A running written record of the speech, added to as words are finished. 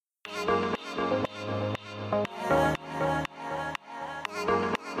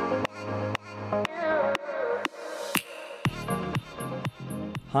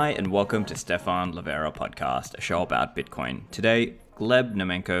Hi, and welcome to Stefan Livera Podcast, a show about Bitcoin. Today, Gleb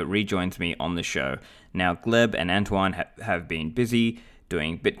Nomenko rejoins me on the show. Now, Gleb and Antoine have been busy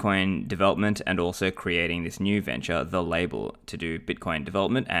doing Bitcoin development and also creating this new venture, The Label, to do Bitcoin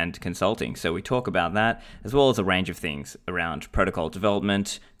development and consulting. So we talk about that, as well as a range of things around protocol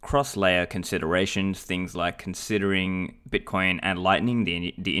development, cross-layer considerations, things like considering Bitcoin and Lightning,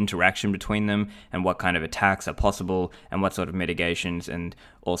 the interaction between them, and what kind of attacks are possible, and what sort of mitigations, and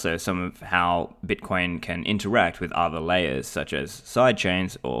also some of how Bitcoin can interact with other layers, such as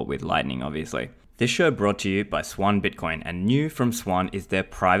sidechains or with Lightning, obviously. This show brought to you by Swan Bitcoin, and new from Swan is their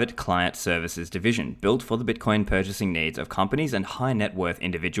private client services division, built for the Bitcoin purchasing needs of companies and high net worth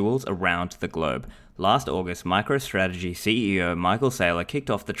individuals around the globe. Last August, MicroStrategy CEO Michael Saylor kicked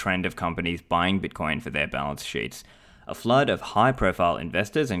off the trend of companies buying Bitcoin for their balance sheets. A flood of high-profile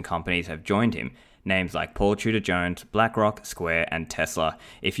investors and companies have joined him. Names like Paul Tudor Jones, BlackRock, Square, and Tesla.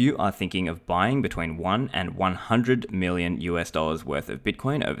 If you are thinking of buying between $1 and $100 million worth of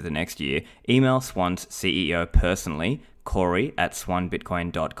Bitcoin over the next year, email Swan's CEO personally, Corey at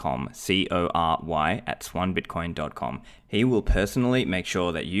swanbitcoin.com, Cory at swanbitcoin.com. He will personally make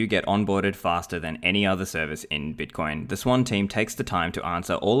sure that you get onboarded faster than any other service in Bitcoin. The Swan team takes the time to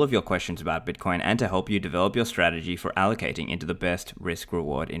answer all of your questions about Bitcoin and to help you develop your strategy for allocating into the best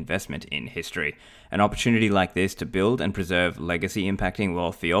risk-reward investment in history. An opportunity like this to build and preserve legacy-impacting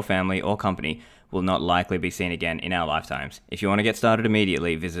wealth for your family or company will not likely be seen again in our lifetimes. If you want to get started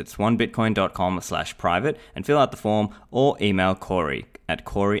immediately, visit swanbitcoin.com/private and fill out the form, or email Corey at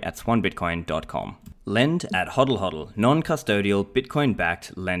swanbitcoin.com. Lend at HODL HODL, non-custodial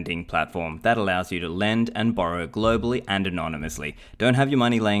Bitcoin-backed lending platform that allows you to lend and borrow globally and anonymously. Don't have your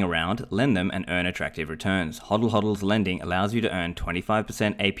money laying around, lend them and earn attractive returns. HODL HODL's lending allows you to earn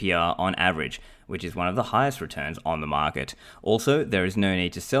 25% APR on average, which is one of the highest returns on the market. Also, there is no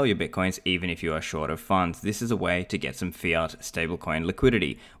need to sell your Bitcoins even if you are short of funds. This is a way to get some fiat stablecoin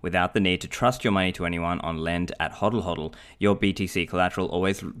liquidity without the need to trust your money to anyone on Lend at HODL HODL. Your BTC collateral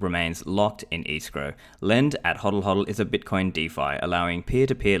always remains locked in escrow. Lend at HODL HODL is a Bitcoin DeFi, allowing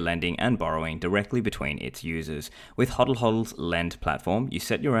peer-to-peer lending and borrowing directly between its users. With HODL HODL's Lend platform, you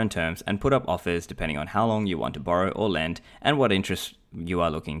set your own terms and put up offers depending on how long you want to borrow or lend and what interest you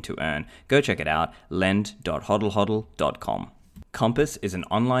are looking to earn. Go check it out, lend.hodlhodl.com. Compass is an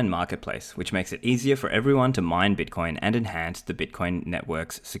online marketplace which makes it easier for everyone to mine Bitcoin and enhance the Bitcoin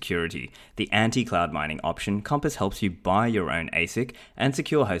network's security. The anti-cloud mining option, Compass helps you buy your own ASIC and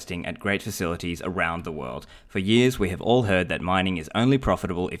secure hosting at great facilities around the world. For years, we have all heard that mining is only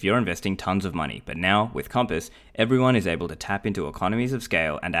profitable if you're investing tons of money, but now, with Compass, everyone is able to tap into economies of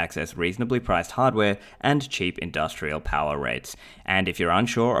scale and access reasonably priced hardware and cheap industrial power rates. And if you're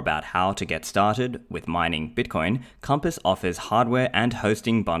unsure about how to get started with mining Bitcoin, Compass offers hardware and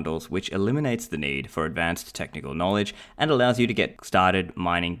hosting bundles, which eliminates the need for advanced technical knowledge and allows you to get started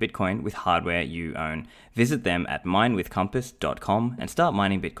mining Bitcoin with hardware you own. Visit them at minewithcompass.com and start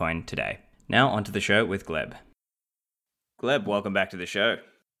mining Bitcoin today. Now onto the show with Gleb. Gleb, welcome back to the show.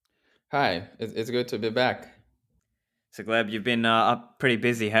 Hi, it's good to be back. So Gleb, you've been up pretty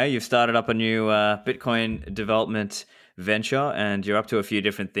busy, hey? You've started up a new Bitcoin development venture and you're up to a few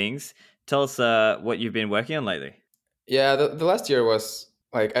different things. Tell us what you've been working on lately. Yeah, the last year was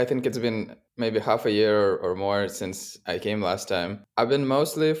I think it's been maybe half a year or more since I came last time. I've been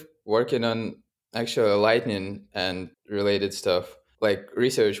mostly working on actual Lightning and related stuff, like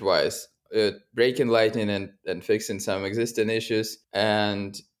research-wise, breaking Lightning and fixing some existing issues.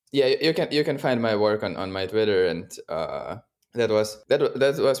 And yeah, you can find my work on my Twitter, and that was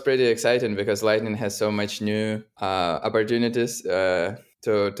pretty exciting because Lightning has so much new opportunities.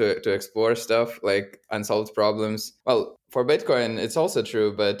 To explore stuff like unsolved problems. Well, for Bitcoin, it's also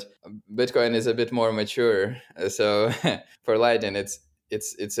true, but Bitcoin is a bit more mature. So for Lightning, it's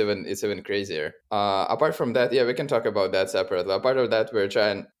even crazier. Apart from that, yeah, we can talk about that separately. Apart of that, we're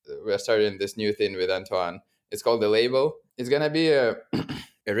starting this new thing with Antoine. It's called The Label. It's gonna be a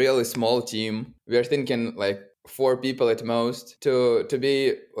a really small team. We're thinking like 4 people at most to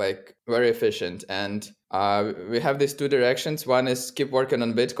be like very efficient. And we have these 2 directions. One is keep working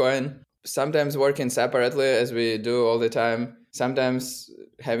on Bitcoin, sometimes working separately as we do all the time, sometimes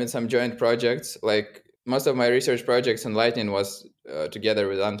having some joint projects. Like most of my research projects on Lightning was together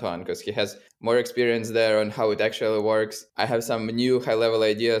with Anton because he has more experience there on how it actually works. I have some new high-level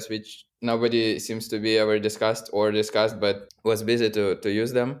ideas which nobody seems to be ever discussed, but was busy to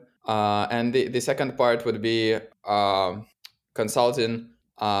use them. And the second part would be consulting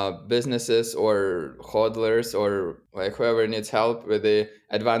businesses or hodlers or like whoever needs help with the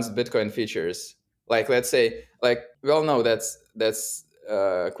advanced Bitcoin features. Like let's say, like we all know that's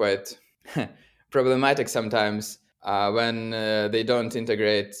quite problematic sometimes when they don't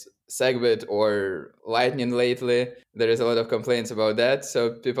integrate Segwit or Lightning lately. There is a lot of complaints about that,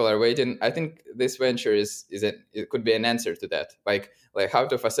 so people are waiting. I think this venture it could be an answer to that, like how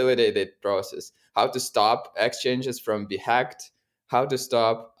to facilitate that process, how to stop exchanges from be hacked, how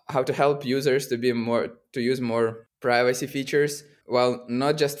to help users to use more privacy features, while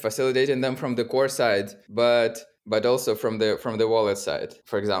not just facilitating them from the core side, but also from the wallet side,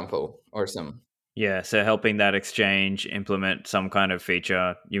 for example, or some. Yeah, so helping that exchange implement some kind of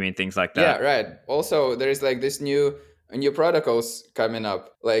feature, you mean things like Yeah, that? right. Also, there is like this new protocols coming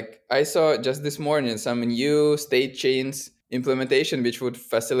up. Like I saw just this morning some new state chains implementation which would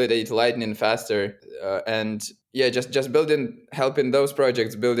facilitate Lightning faster, and yeah, just building helping those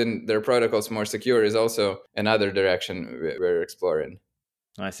projects building their protocols more secure is also another direction we're exploring.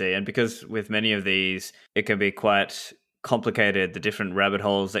 I see. And because with many of these, it can be quite complicated, the different rabbit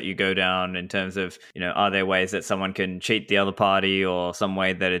holes that you go down in terms of, are there ways that someone can cheat the other party, or some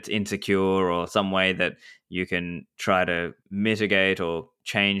way that it's insecure, or some way that you can try to mitigate or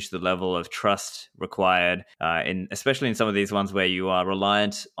change the level of trust required, especially in some of these ones where you are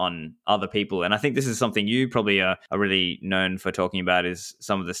reliant on other people. And I think this is something you probably are really known for talking about, is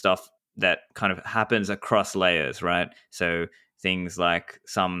some of the stuff that kind of happens across layers, right? So things like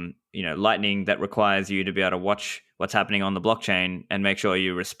some lightning that requires you to be able to watch what's happening on the blockchain and make sure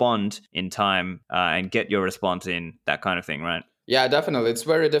you respond in time, and get your response in, that kind of thing, right? Yeah, definitely. It's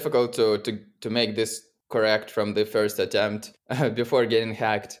very difficult to make this correct from the first attempt before getting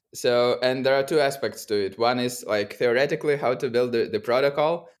hacked. So, and there are two aspects to it. One is like theoretically how to build the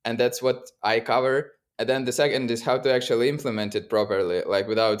protocol, and that's what I cover. And then the second is how to actually implement it properly, like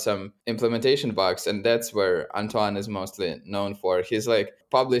without some implementation bugs. And that's where Antoine is mostly known for. He's like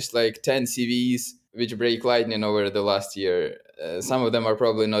published like 10 CVs which break Lightning over the last year. Some of them are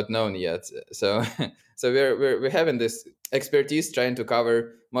probably not known yet. So, so we're having this expertise trying to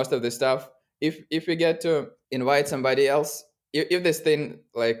cover most of the stuff. If we get to invite somebody else, if this thing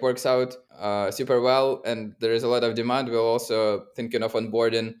like works out super well and there is a lot of demand, we're also thinking of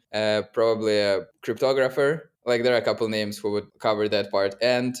onboarding probably a cryptographer. Like there are a couple names who would cover that part,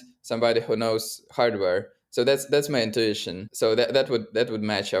 and somebody who knows hardware. So that's my intuition. So that would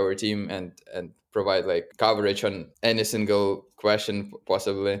match our team and provide like coverage on any single question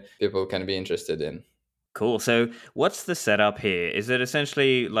possibly people can be interested in. Cool. So, what's the setup here? Is it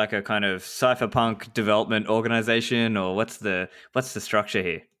essentially like a kind of cypherpunk development organization, or what's the structure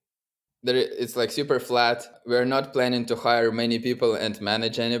here? It's like super flat. We're not planning to hire many people and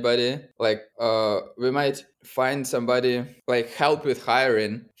manage anybody. Like we might find somebody like help with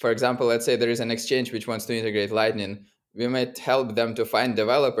hiring. For example, let's say there is an exchange which wants to integrate Lightning. We might help them to find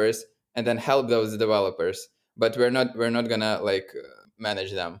developers and then help those developers. But we're not gonna like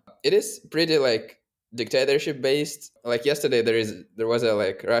manage them. It is pretty like dictatorship based. Like yesterday there was a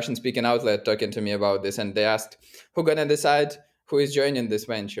like Russian speaking outlet talking to me about this, and they asked who gonna decide who is joining this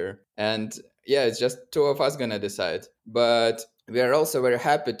venture. And yeah, it's just two of us gonna decide. But we are also very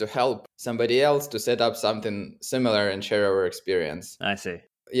happy to help somebody else to set up something similar and share our experience. I see.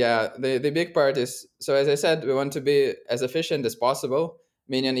 Yeah, the big part is, so as I said, we want to be as efficient as possible,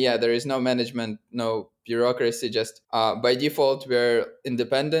 meaning yeah, there is no management, no bureaucracy, just by default we're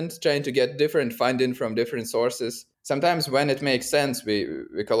independent, trying to get different funding from different sources. Sometimes when it makes sense we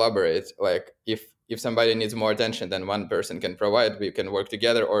collaborate, like if somebody needs more attention than one person can provide, we can work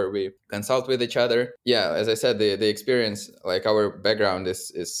together or we consult with each other. Yeah, as I said, the experience, like our background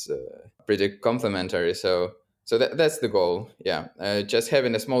is pretty complementary, so that's the goal. Yeah, just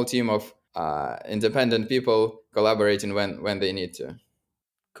having a small team of independent people collaborating when they need to.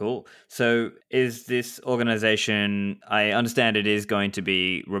 Cool. So, is this organization, I understand it is going to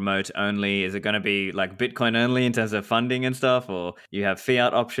be remote only. Is it going to be like Bitcoin only in terms of funding and stuff, or you have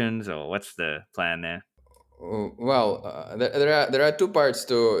fiat options, or what's the plan there? Well, there are two parts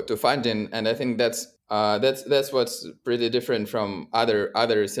to funding, and I think that's what's pretty different from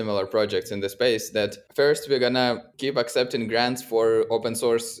other similar projects in the space. That first we're gonna keep accepting grants for open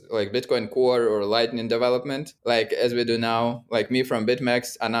source like Bitcoin Core or Lightning development, like as we do now. Like me from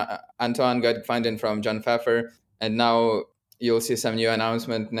BitMEX, and Antoine got funding from John Pfeffer, and now you'll see some new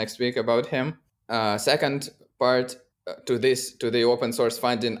announcement next week about him. Second part to the open source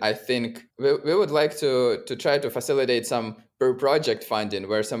funding, I think we would like to try to facilitate some per project funding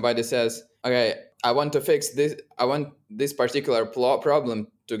where somebody says, okay, I want this particular problem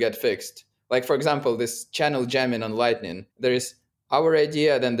to get fixed. Like for example, this channel jamming on Lightning, there is our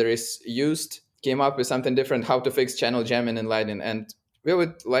idea, then there is used came up with something different, how to fix channel jamming in Lightning, and we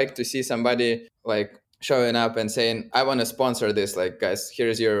would like to see somebody like showing up and saying, I want to sponsor this. Like, guys,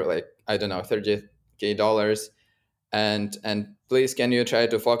 here's your, like, I don't know, $30K, and please, can you try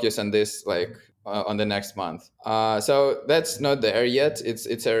to focus on this, like, on the next month? So that's not there yet.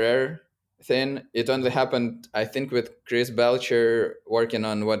 It's a rare thing. It only happened, I think, with Chris Belcher working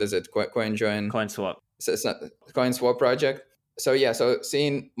on, what is it, CoinJoin? CoinSwap. CoinSwap project. So yeah, so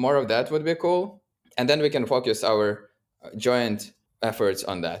seeing more of that would be cool. And then we can focus our joint efforts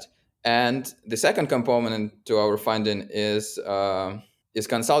on that. And the second component to our funding is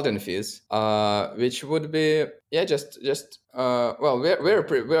consultant fees, which would be well,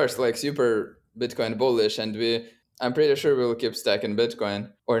 we're like super Bitcoin bullish, and I'm pretty sure we'll keep stacking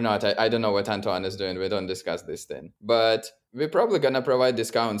Bitcoin or not. I don't know what Antoine is doing. We don't discuss this thing, but we're probably gonna provide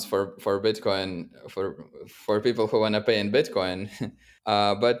discounts for Bitcoin for people who wanna pay in Bitcoin.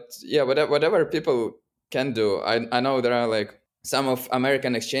 But yeah, whatever people can do. I know there are like some of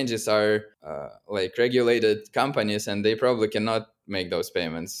American exchanges are like regulated companies, and they probably cannot make those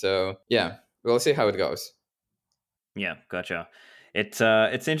payments. So yeah, we'll see how it goes. Yeah, gotcha.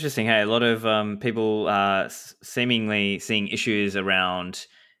 It's interesting. Hey, a lot of people are seemingly seeing issues around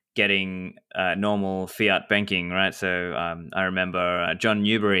getting normal fiat banking, right? So I remember John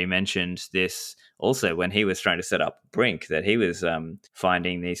Newbery mentioned this also when he was trying to set up Brink, that he was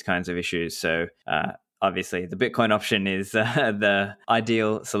finding these kinds of issues. So obviously, the Bitcoin option is the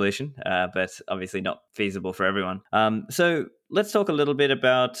ideal solution, but obviously not feasible for everyone. So let's talk a little bit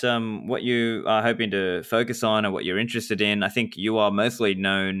about what you are hoping to focus on or what you're interested in. I think you are mostly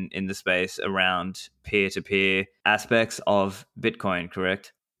known in the space around peer-to-peer aspects of Bitcoin,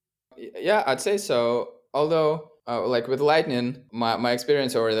 correct? Yeah, I'd say so. Although, like with Lightning, my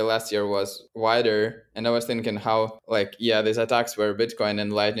experience over the last year was wider, and I was thinking how, like, yeah, these attacks where Bitcoin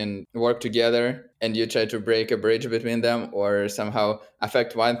and Lightning work together, and you try to break a bridge between them, or somehow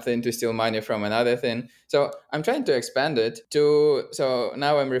affect one thing to steal money from another thing. So I'm trying to expand it to. So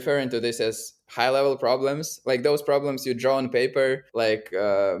now I'm referring to this as high level problems, like those problems you draw on paper, like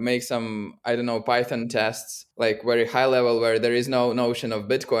make some, I don't know, Python tests, like very high level, where there is no notion of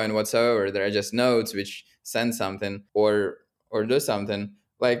Bitcoin whatsoever. There are just nodes which send something or do something.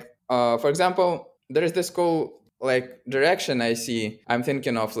 Like for example, there is this cool like direction I'm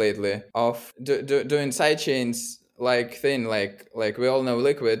thinking of lately of doing sidechains like thing, like we all know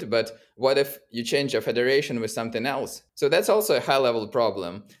Liquid, but what if you change a federation with something else? So that's also a high level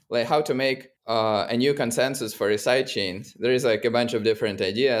problem, like how to make a new consensus for a sidechain. There is like a bunch of different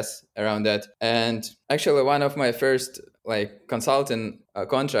ideas around that, and actually one of my first like consulting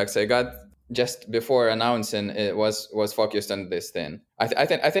contracts I got just before announcing it was focused on this thing. I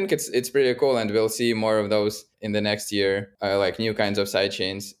think it's pretty cool, and we'll see more of those in the next year, like new kinds of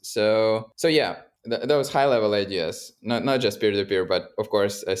sidechains. So yeah, those high level ideas, not just peer to peer, but of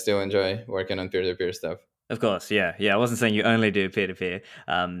course I still enjoy working on peer to peer stuff. Of course, yeah. I wasn't saying you only do peer to peer.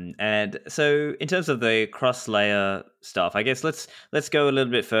 And so, in terms of the cross-layer stuff, I guess let's go a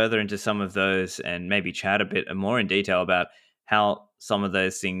little bit further into some of those and maybe chat a bit more in detail about how some of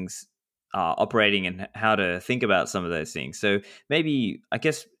those things are operating and how to think about some of those things. So maybe, I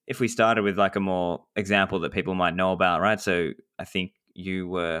guess, if we started with like a more example that people might know about, right? So I think you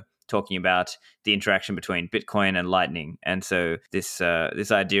were talking about the interaction between Bitcoin and Lightning, and so this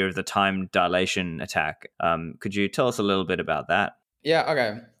idea of the time dilation attack. Could you tell us a little bit about that? Yeah.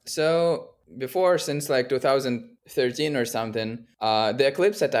 Okay. So before, since like 2013 or something, the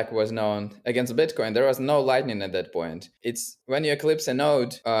Eclipse attack was known against Bitcoin. There was no Lightning at that point. It's when you eclipse a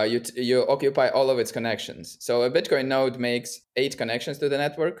node, you occupy all of its connections. So a Bitcoin node makes 8 connections to the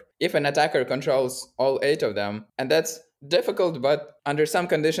network. If an attacker controls all 8 of them, and that's difficult, but under some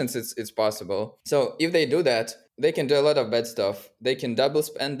conditions it's possible. So if they do that, they can do a lot of bad stuff. They can double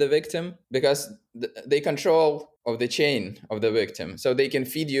spend the victim because they control of the chain of the victim. So they can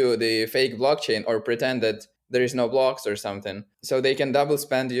feed you the fake blockchain or pretend that there is no blocks or something. So they can double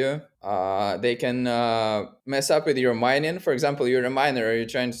spend you. They can mess up with your mining. For example, you're a miner or you're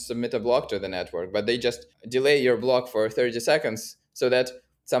trying to submit a block to the network, but they just delay your block for 30 seconds so that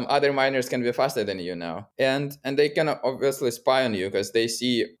some other miners can be faster than you now. And they can obviously spy on you because they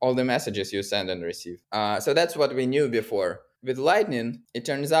see all the messages you send and receive. So that's what we knew before. With Lightning, it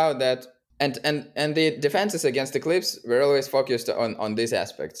turns out that and the defenses against Eclipse were always focused on these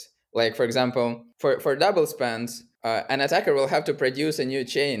aspects. Like, for example, for double spans, an attacker will have to produce a new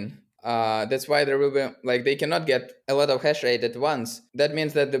chain. That's why there will be, like, they cannot get a lot of hash rate at once. That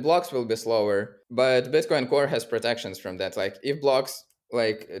means that the blocks will be slower, but Bitcoin Core has protections from that. Like, if blocks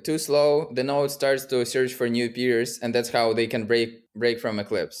like too slow, the node starts to search for new peers, and that's how they can break from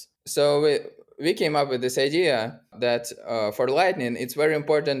Eclipse. So we came up with this idea that for Lightning, it's very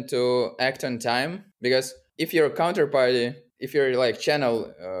important to act on time, because if your counterparty, if your like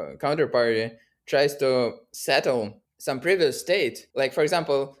channel counterparty tries to settle some previous state, like for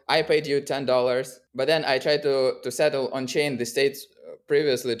example, I paid you $10, but then I tried to settle on chain the states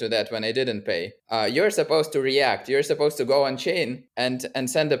previously to that when I didn't pay. You're supposed to react. You're supposed to go on chain and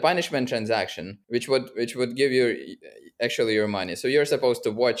send a punishment transaction, which would give you actually your money. So you're supposed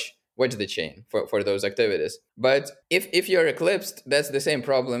to watch the chain for those activities. But if you're eclipsed, that's the same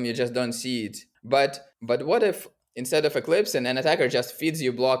problem. You just don't see it. But what if instead of eclipsing, an attacker just feeds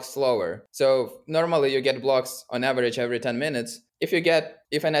you blocks slower? So normally you get blocks on average every 10 minutes.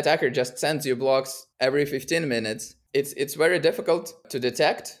 If an attacker just sends you blocks every 15 minutes, it's very difficult to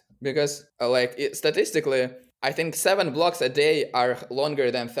detect, because statistically, I think 7 blocks a day are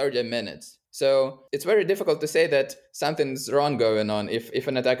longer than 30 minutes. So it's very difficult to say that something's wrong going on if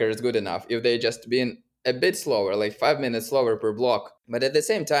an attacker is good enough, if they just been a bit slower, like 5 minutes slower per block. But at the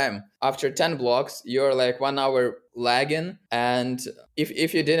same time, after 10 blocks, you're like 1 hour lagging. And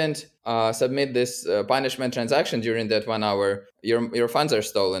if you didn't submit this punishment transaction during that 1 hour, your funds are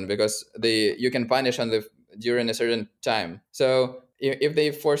stolen, because you can punish during a certain time. So if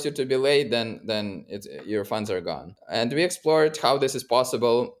they force you to be late, then your funds are gone. And we explored how this is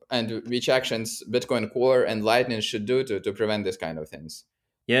possible and which actions Bitcoin Core and Lightning should do to prevent this kind of things.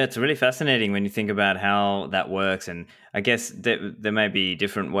 Yeah, it's really fascinating when you think about how that works. And I guess there may be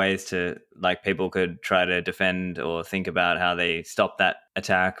different ways to, like, people could try to defend or think about how they stop that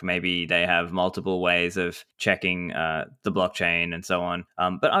attack. Maybe they have multiple ways of checking the blockchain and so on.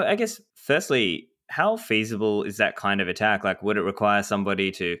 But I guess, firstly, how feasible is that kind of attack? Like, would it require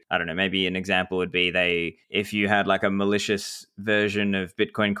somebody to, I don't know, maybe an example would be if you had like a malicious version of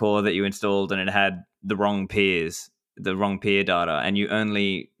Bitcoin Core that you installed and it had the wrong peer data, and you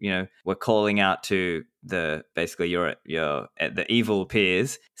only, were calling out to the evil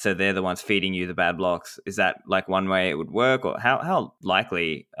peers, so they're the ones feeding you the bad blocks. Is that like one way it would work, or how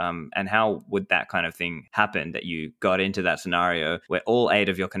likely and how would that kind of thing happen, that you got into that scenario where all 8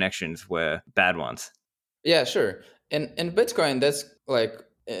 of your connections were bad ones? Yeah, sure. In Bitcoin, that's like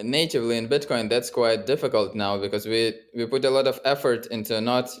natively in Bitcoin, that's quite difficult now, because we put a lot of effort into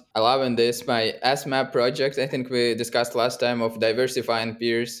not allowing this. My SMAP project, I think we discussed last time, of diversifying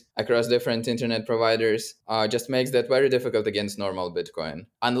peers across different internet providers, just makes that very difficult against normal Bitcoin,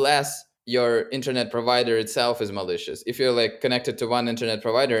 unless your internet provider itself is malicious. If you're like connected to one internet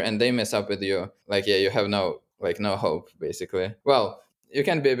provider and they mess up with you, you have no hope, basically. Well, you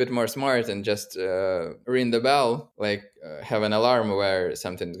can be a bit more smart and just ring the bell, have an alarm where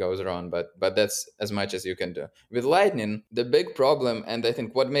something goes wrong, but that's as much as you can do. With Lightning, the big problem, and I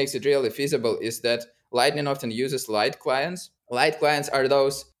think what makes it really feasible, is that Lightning often uses light clients. Light clients are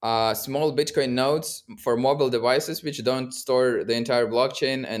those small Bitcoin nodes for mobile devices which don't store the entire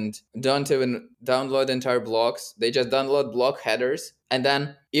blockchain and don't even download entire blocks. They just download block headers. And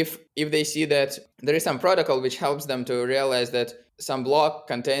then if they see that there is some protocol which helps them to realize that some block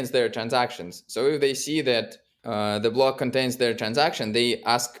contains their transactions. So if they see that the block contains their transaction, they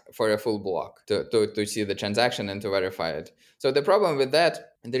ask for a full block to see the transaction and to verify it. So the problem with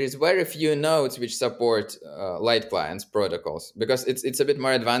that, there is very few nodes which support light clients protocols, because it's a bit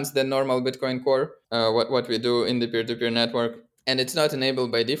more advanced than normal Bitcoin Core, what we do in the peer-to-peer network, and it's not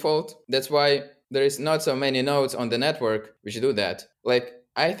enabled by default. That's why there is not so many nodes on the network which do that.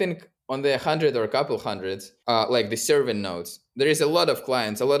 I think on the 100 or a couple hundreds, the serving nodes, there is a lot of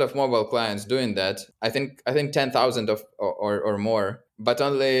clients, a lot of mobile clients doing that. I think 10,000 or more, but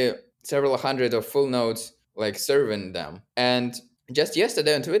only several hundred of full nodes serving them. And just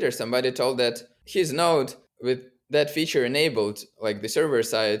yesterday on Twitter, somebody told that his node with that feature enabled, the server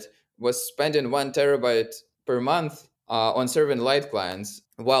side, was spending 1 terabyte per month on serving light clients,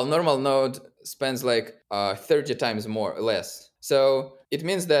 while normal node spends 30 times less. So it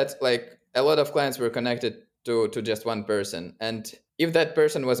means that a lot of clients were connected to just one person. And if that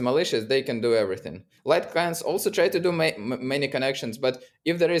person was malicious, they can do everything. Light clients also try to do many connections, but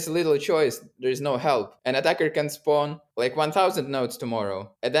if there is little choice, there is no help. An attacker can spawn 1,000 nodes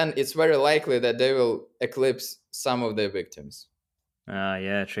tomorrow, and then it's very likely that they will eclipse some of their victims.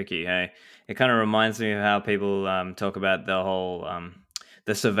 Yeah, tricky. Hey, it kind of reminds me of how people talk about the whole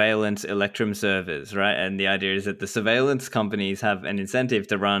the surveillance Electrum servers, right? And the idea is that the surveillance companies have an incentive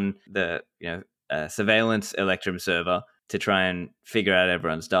to run the surveillance Electrum server to try and figure out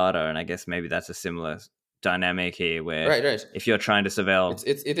everyone's data. And I guess maybe that's a similar dynamic here where Right. if you're trying to surveil,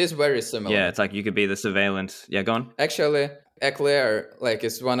 It is very similar. yeah, it's like you could be the surveillance. Yeah, go on. Actually, Eclair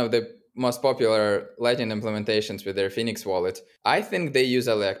is one of the most popular Lightning implementations with their Phoenix wallet. I think they use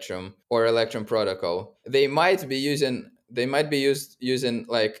Electrum or Electrum protocol. They might be using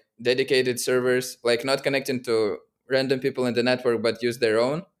dedicated servers, like not connecting to random people in the network, but use their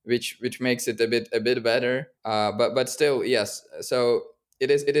own, which makes it a bit better. But still, yes. So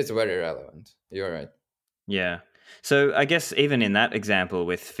it is very relevant. You're right. Yeah. So I guess even in that example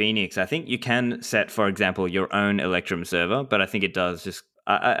with Phoenix, I think you can set, for example, your own Electrum server, but I think it does just.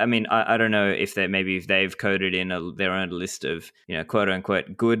 I mean, I don't know if if they've coded in their own list of quote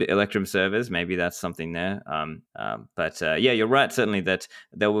unquote good Electrum servers. Maybe that's something there. But yeah, you're right. Certainly that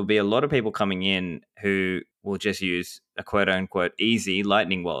there will be a lot of people coming in who will just use a quote unquote easy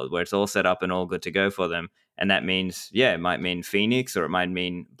Lightning wallet where it's all set up and all good to go for them. And that means, yeah, it might mean Phoenix or it might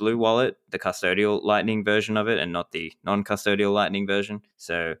mean Blue Wallet, the custodial Lightning version of it, and not the non-custodial Lightning version.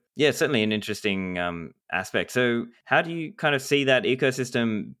 So, yeah, certainly an interesting aspect. So, how do you kind of see that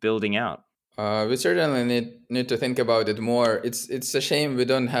ecosystem building out? We certainly need to think about it more. It's a shame we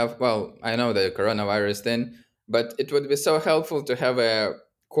don't have. Well, I know the coronavirus thing, but it would be so helpful to have a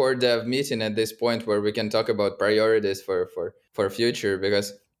core dev meeting at this point where we can talk about priorities for future,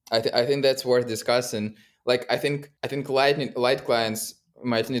 because I think that's worth discussing. I think light clients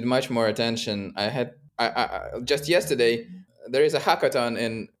might need much more attention. Just yesterday there is a hackathon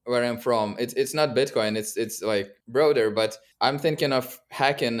in where I'm from. It's not Bitcoin. It's like broader, but I'm thinking of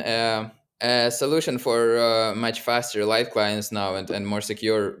hacking a solution for much faster light clients now and more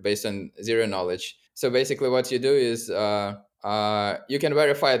secure based on zero knowledge. So basically, what you do is you can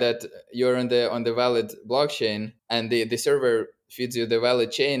verify that you're on the valid blockchain, and the server feeds you the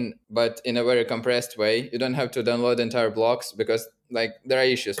valid chain, but in a very compressed way. You don't have to download entire blocks, because there are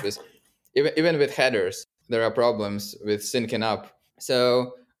issues with even with headers. There are problems with syncing up.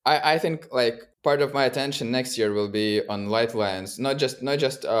 So I think part of my attention next year will be on light clients, not just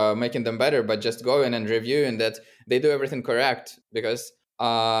making them better, but just going and reviewing that they do everything correct. Because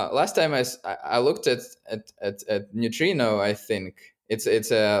last time I looked at Neutrino, I think it's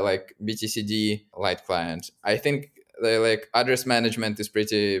a BTCD light client. I think the address management is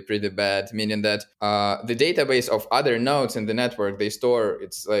pretty bad, meaning that the database of other nodes in the network they store,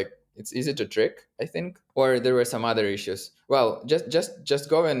 it's easy to trick, I think, or there were some other issues. Well, just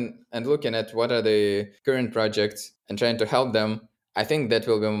going and looking at what are the current projects and trying to help them. I think that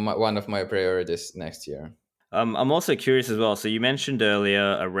will be one of my priorities next year. I'm also curious as well. So you mentioned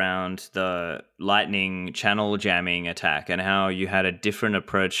earlier around the Lightning channel jamming attack and how you had a different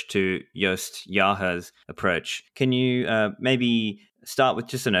approach to Yost Yaha's approach. Can you maybe start with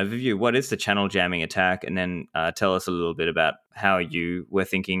just an overview? What is the channel jamming attack? And then tell us a little bit about how you were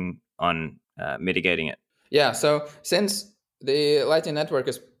thinking on mitigating it. Yeah, so since the Lightning Network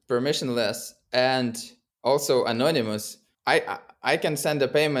is permissionless and also anonymous, I can send a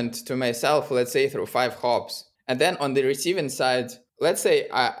payment to myself, let's say through 5 hops. And then on the receiving side, let's say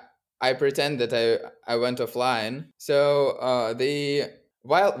I pretend that I went offline. So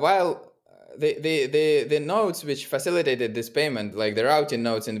while the nodes which facilitated this payment, like the routing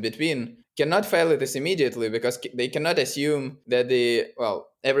nodes in between, cannot fail this immediately, because they cannot assume that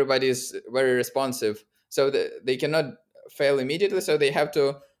everybody is very responsive. So they cannot fail immediately. So they have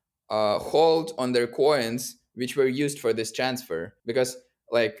to hold on their coins which were used for this transfer, because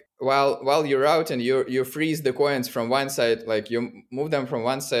while you're out and you freeze the coins from one side, you move them from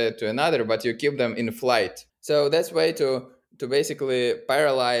one side to another, but you keep them in flight. So that's way to basically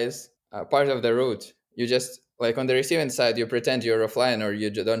paralyze part of the route. You just on the receiving side, you pretend you're offline or you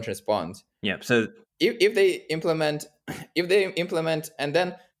don't respond. Yeah. So if they implement and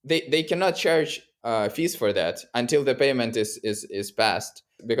then they cannot charge fees for that until the payment is passed,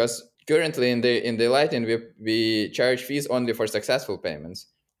 because currently in the Lightning we charge fees only for successful payments.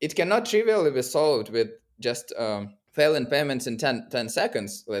 It cannot trivially be solved with just failing payments in 10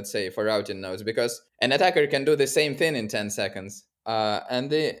 seconds, let's say, for routing nodes, because an attacker can do the same thing in 10 seconds. And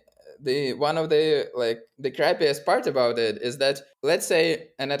the one of the crappiest part about it is that, let's say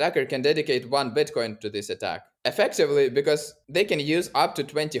an attacker can dedicate 1 Bitcoin to this attack effectively, because they can use up to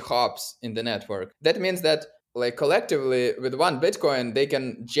 20 hops in the network. That means that collectively with 1 Bitcoin they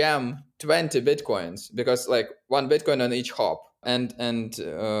can jam 20 Bitcoins, because 1 Bitcoin on each hop. And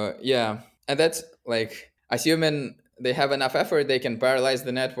that's assuming they have enough effort, they can paralyze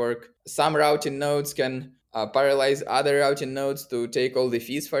the network. Some routing nodes can paralyze other routing nodes to take all the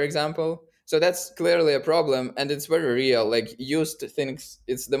fees, for example. So that's clearly a problem, and it's very real. Like Used thinks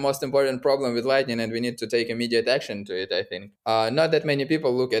it's the most important problem with Lightning, and we need to take immediate action to it. I think not that many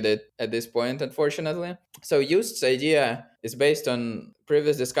people look at it at this point, unfortunately. So Used's idea is based on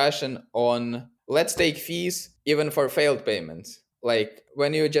previous discussion on let's take fees even for failed payments. Like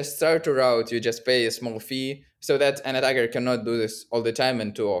when you just start a route, you just pay a small fee so that an attacker cannot do this all the time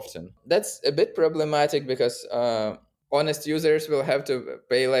and too often. That's a bit problematic because honest users will have to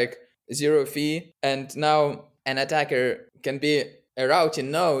pay like zero fee, and now an attacker can be a routing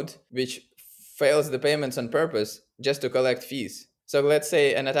node which fails the payments on purpose just to collect fees. So let's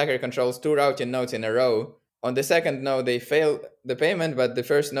say an attacker controls two routing nodes in a row. On the second node, they fail the payment, but the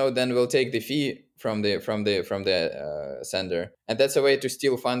first node then will take the fee from the sender, and that's a way to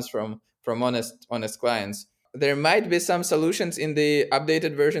steal funds from honest clients. There might be some solutions in the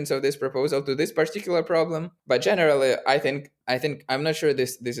updated versions of this proposal to this particular problem, but generally, I think I'm not sure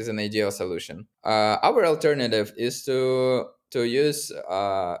this is an ideal solution. Our alternative is to use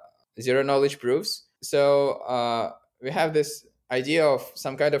zero knowledge proofs. So we have this idea of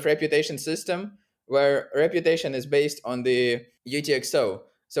some kind of reputation system where reputation is based on the UTXO.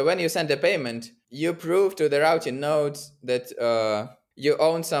 So when you send a payment, you prove to the routing nodes that you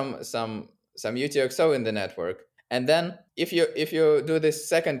own some UTXO in the network. And then if you do this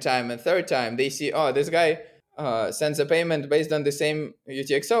second time and third time, they see, oh, this guy sends a payment based on the same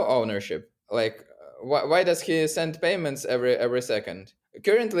UTXO ownership. Like, why does he send payments every second?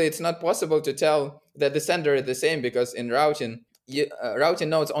 Currently, it's not possible to tell that the sender is the same because in routing, routing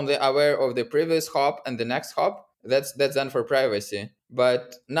nodes only aware of the previous hop and the next hop. That's done for privacy.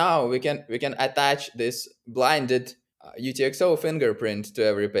 But now we can attach this blinded UTXO fingerprint to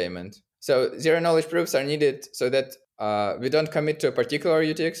every payment. So zero knowledge proofs are needed so that we don't commit to a particular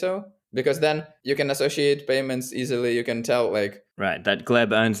UTXO, because then you can associate payments easily. You can tell like right, that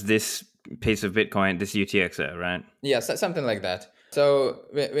Gleb owns this piece of Bitcoin, this UTXO, right? Yeah, something like that. So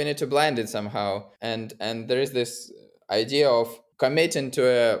we need to blind it somehow, and there is this idea of committing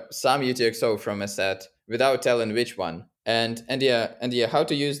to some UTXO from a set without telling which one, and how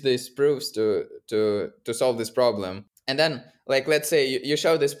to use these proofs to solve this problem. And then, like, let's say you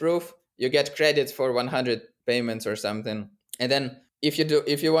show this proof, you get credit for 100 payments or something, and then if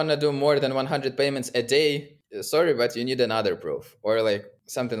you want to do more than 100 payments a day, sorry, but you need another proof, or like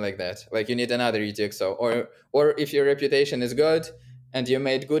something like that. Like you need another UTXO, or if your reputation is good and you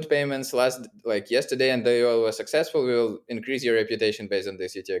made good payments yesterday and they all were successful, we will increase your reputation based on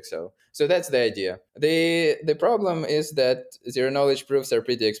this UTXO. So that's the idea. The problem is that zero knowledge proofs are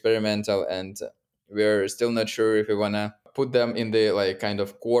pretty experimental, and we're still not sure if we want to put them in the kind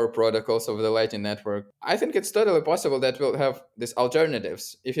of core protocols of the Lightning Network. I think it's totally possible that we'll have these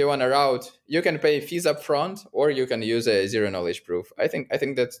alternatives. If you want to route, you can pay fees up front, or you can use a zero knowledge proof. I think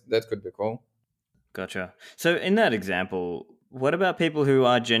that could be cool. Gotcha. So in that example, what about people who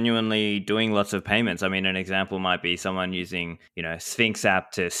are genuinely doing lots of payments? I mean, an example might be someone using, Sphinx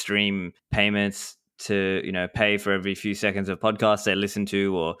app to stream payments to, pay for every few seconds of podcasts they listen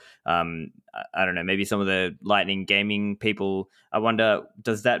to, or I don't know, maybe some of the Lightning gaming people. I wonder,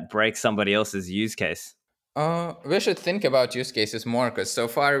 does that break somebody else's use case? We should think about use cases more, because so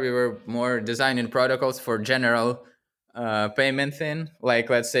far we were more designing protocols for general payment thing. Like,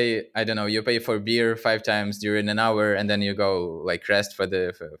 let's say, I don't know, you pay for beer 5 times during an hour, and then you go rest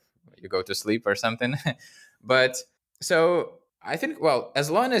you go to sleep or something. But so I think, well, as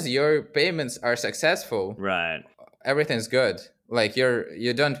long as your payments are successful, right, everything's good. Like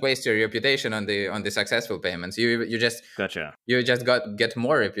you don't waste your reputation on the successful payments. You just gotcha. You just get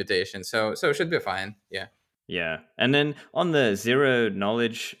more reputation. So it should be fine. Yeah. Yeah. And then on the zero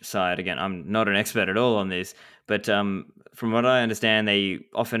knowledge side, again, I'm not an expert at all on this, but from what I understand, they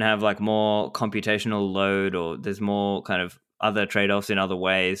often have more computational load, or there's more kind of other trade-offs in other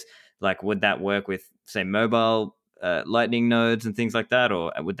ways. Like, would that work with, say, mobile Lightning nodes and things like that,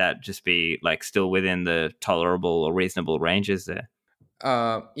 or would that just be still within the tolerable or reasonable ranges there?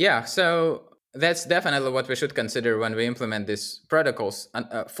 Yeah, so that's definitely what we should consider when we implement these protocols.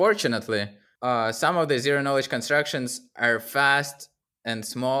 Fortunately, some of the zero knowledge constructions are fast and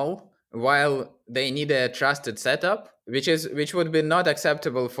small, while they need a trusted setup, which would be not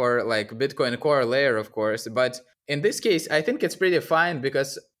acceptable for Bitcoin core layer, of course. But in this case, I think it's pretty fine,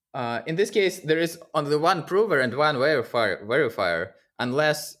 because in this case, there is only one prover and one verifier,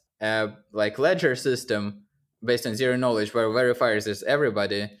 unless ledger system based on zero knowledge where verifiers is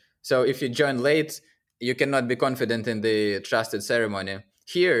everybody. So if you join late, you cannot be confident in the trusted ceremony.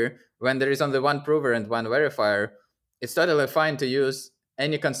 Here, when there is only one prover and one verifier, it's totally fine to use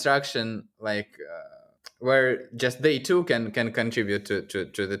any construction where just they too can contribute to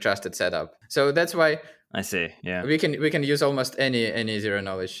the trusted setup. So that's why I see. Yeah. we can use almost any zero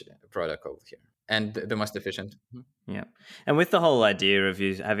knowledge protocol here, and the most efficient. Yeah. And with the whole idea of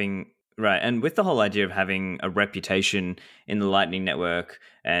having a reputation in the Lightning Network,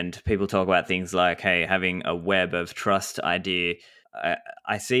 and people talk about things like, hey, having a web of trust idea,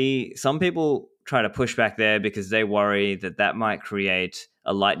 I see some people try to push back there because they worry that might create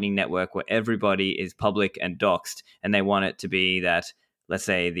a Lightning Network where everybody is public and doxed, and they want it to be that, let's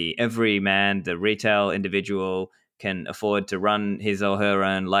say, the everyman, the retail individual can afford to run his or her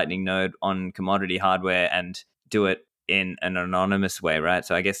own Lightning node on commodity hardware and do it in an anonymous way, right?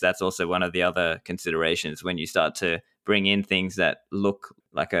 So I guess that's also one of the other considerations when you start to bring in things that look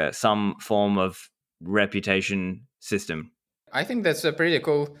like some form of reputation system. I think that's a pretty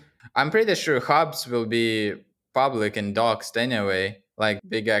cool. I'm pretty sure hubs will be public and doxed anyway, like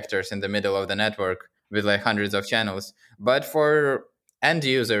big actors in the middle of the network with like hundreds of channels. But for end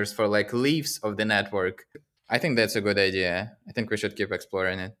users, for like leaves of the network, I think that's a good idea. I think we should keep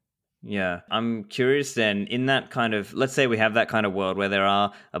exploring it. Yeah, I'm curious then, in that kind of, let's say we have that kind of world where there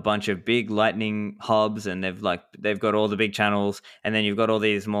are a bunch of big Lightning hubs and they've got all the big channels, and then you've got all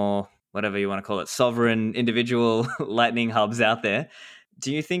these more, whatever you want to call it, sovereign individual Lightning hubs out there.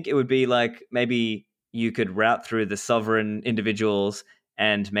 Do you think it would be like maybe you could route through the sovereign individuals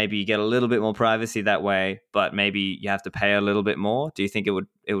and maybe you get a little bit more privacy that way, but maybe you have to pay a little bit more? Do you think it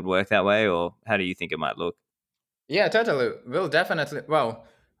would work that way, or how do you think it might look? Yeah, totally. We'll definitely. Well,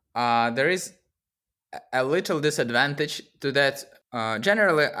 there is a little disadvantage to that.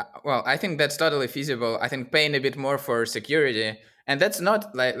 Generally, well, I think that's totally feasible. I think paying a bit more for security, and that's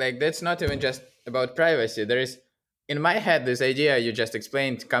not like that's not even just about privacy. There is, in my head, this idea you just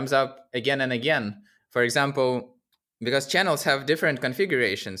explained comes up again and again. For example, because channels have different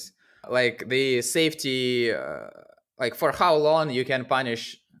configurations, like the safety, like for how long you can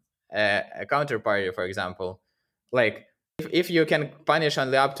punish a counterparty, for example, like if you can punish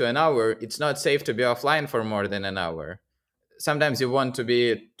only up to an hour, it's not safe to be offline for more than an hour. Sometimes you want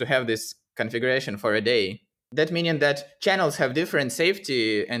to have this configuration for a day. That meaning that channels have different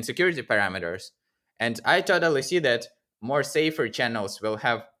safety and security parameters. And I totally see that more safer channels will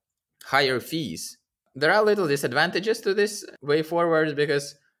have higher fees. There are little disadvantages to this way forward,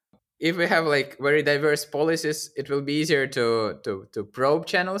 because if we have like very diverse policies, it will be easier to probe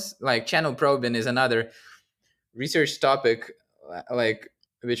channels. Like channel probing is another research topic, like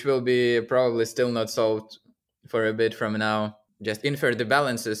which will be probably still not solved for a bit from now. Just infer the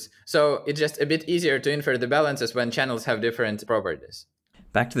balances. So it's just a bit easier to infer the balances when channels have different properties.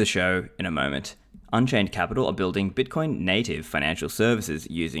 Back to the show in a moment. Unchained Capital are building Bitcoin native financial services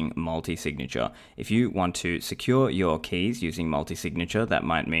using multi-signature. If you want to secure your keys using multi-signature, that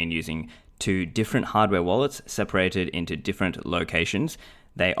might mean using two different hardware wallets separated into different locations.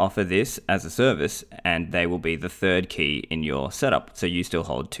 They offer this as a service, and they will be the third key in your setup, so you still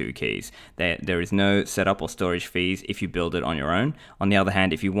hold two keys. There is no setup or storage fees if you build it on your own. On the other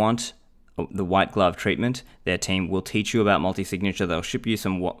hand, if you want the white glove treatment, their team will teach you about multi-signature. They'll ship you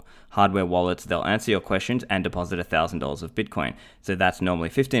some hardware wallets, they'll answer your questions, and deposit $1,000 of Bitcoin. So that's normally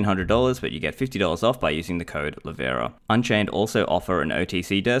 $1,500, but you get $50 off by using the code Livera. Unchained also offer an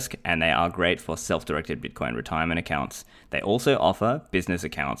OTC desk, and they are great for self-directed Bitcoin retirement accounts. They also offer business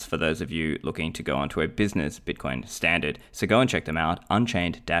accounts for those of you looking to go onto a business Bitcoin standard. So go and check them out,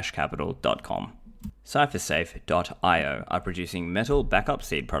 unchained-capital.com. CypherSafe.io are producing metal backup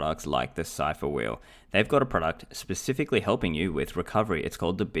seed products like the Cypher Wheel. They've got a product specifically helping you with recovery. It's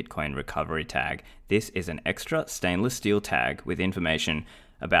called the Bitcoin Recovery Tag. This is an extra stainless steel tag with information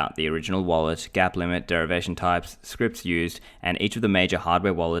about the original wallet, gap limit, derivation types, scripts used, and each of the major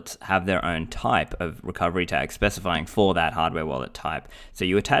hardware wallets have their own type of recovery tag specifying for that hardware wallet type. So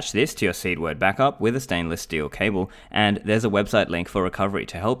you attach this to your seed word backup with a stainless steel cable, and there's a website link for recovery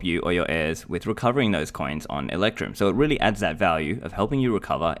to help you or your heirs with recovering those coins on Electrum. So it really adds that value of helping you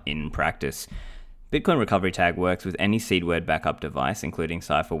recover in practice. Bitcoin Recovery Tag works with any seed word backup device, including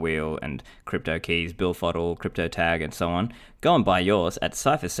Cypher Wheel and CryptoKeys, Billfodl, CryptoTag, and so on. Go and buy yours at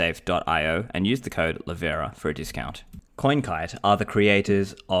CypherSafe.io and use the code Livera for a discount. CoinKite are the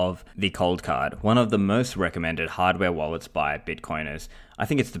creators of the Coldcard, one of the most recommended hardware wallets by Bitcoiners. I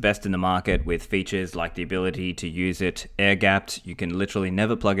think it's the best in the market, with features like the ability to use it air-gapped. You can literally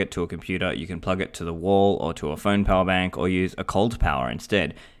never plug it to a computer. You can plug it to the wall or to a phone power bank, or use a cold power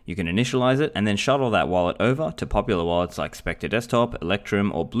instead. You can initialize it and then shuttle that wallet over to popular wallets like Spectre Desktop,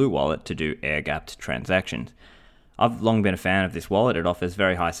 Electrum, or Blue Wallet to do air-gapped transactions. I've long been a fan of this wallet. It offers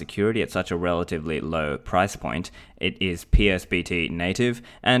very high security at such a relatively low price point. It is PSBT native,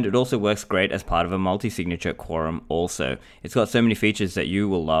 and it also works great as part of a multi-signature quorum also. It's got so many features that you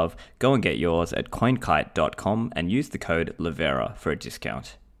will love. Go and get yours at coinkite.com and use the code Livera for a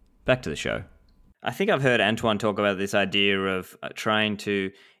discount. Back to the show. I think I've heard Antoine talk about this idea of trying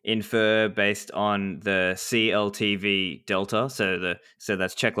to infer based on the CLTV delta. So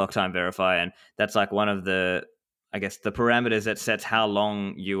that's check, lock, time, verify, and that's like one of the, I guess, the parameters that sets how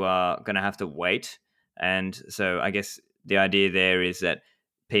long you are going to have to wait. And so I guess the idea there is that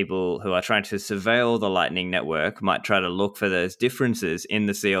people who are trying to surveil the Lightning Network might try to look for those differences in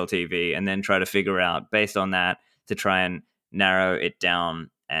the CLTV and then try to figure out based on that to try and narrow it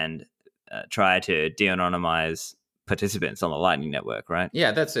down and try to de-anonymize participants on the Lightning Network, right?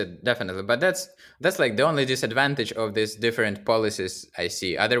 Yeah, that's it, definitely. But that's like the only disadvantage of these different policies I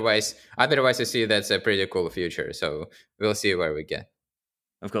see. Otherwise I see that's a pretty cool future. So we'll see where we get.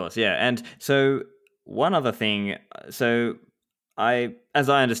 Of course, yeah. And so one other thing, so as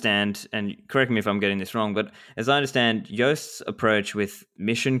I understand, and correct me if I'm getting this wrong, but as I understand, Yost's approach with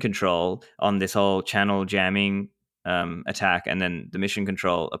mission control on this whole channel jamming attack and then the mission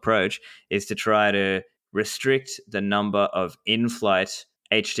control approach is to try to restrict the number of in-flight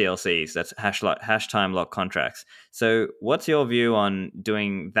HTLCs, that's hash time lock contracts. So what's your view on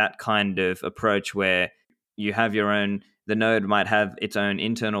doing that kind of approach where you have your own, the node might have its own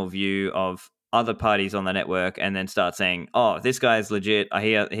internal view of other parties on the network and then start saying, oh, this guy's legit, I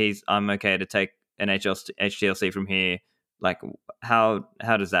hear I'm okay to take an HTLC from here. Like how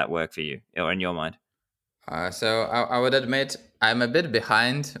does that work for you or in your mind? So I would admit I'm a bit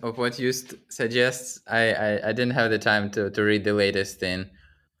behind of what you suggests. I didn't have the time to read the latest thing.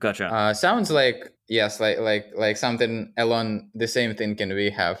 Gotcha. Sounds like yes, like something along the same thinking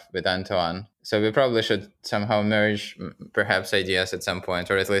we have with Antoine. So we probably should somehow merge perhaps ideas at some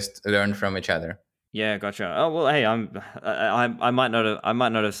point, or at least learn from each other. Yeah, gotcha. Oh well, hey, I might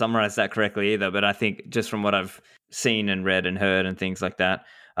not have summarized that correctly either, but I think just from what I've seen and read and heard and things like that,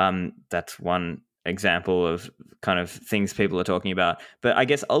 that's one example of kind of things people are talking about. But I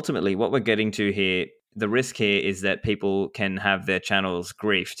guess ultimately what we're getting to here, the risk here is that people can have their channels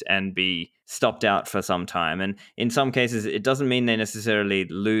griefed and be stopped out for some time. And in some cases, it doesn't mean they necessarily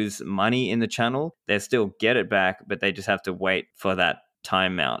lose money in the channel. They still get it back, but they just have to wait for that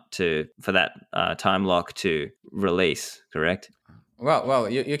timeout for that time lock to release, correct? Well,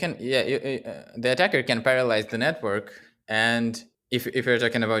 you can, the attacker can paralyze the network, and if you're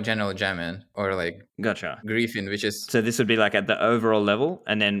talking about general jamming or like Gotcha. griefing, which is So this would be like at the overall level,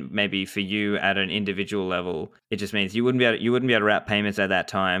 and then maybe for you at an individual level, it just means you wouldn't be able to route payments at that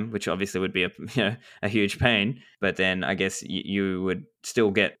time, which obviously would be a huge pain. But then I guess you would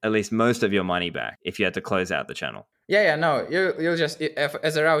still get at least most of your money back if you had to close out the channel. no, you'll just,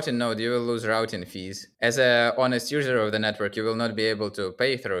 as a routing node, you will lose routing fees. As a honest user of the network, you will not be able to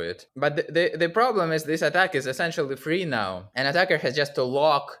pay through it. But the problem is this attack is essentially free now. An attacker has just to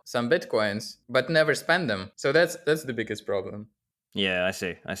lock some bitcoins, but never spend them. So that's the biggest problem. Yeah, I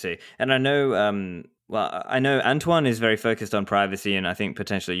see. And I know, I know Antoine is very focused on privacy, and I think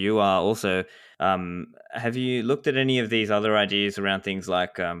potentially you are also. Have you looked at any of these other ideas around things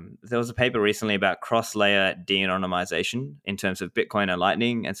like there was a paper recently about cross-layer de-anonymization in terms of Bitcoin and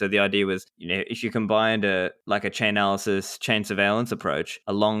Lightning, and so the idea was, if you combined a chain analysis, chain surveillance approach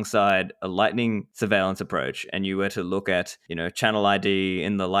alongside a Lightning surveillance approach, and you were to look at channel ID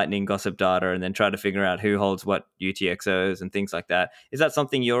in the Lightning gossip data, and then try to figure out who holds what UTXOs and things like that. Is that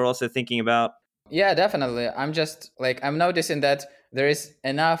something you're also thinking about? Yeah, definitely. I'm noticing that there is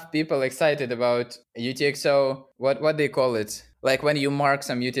enough people excited about UTXO. What they call it? Like when you mark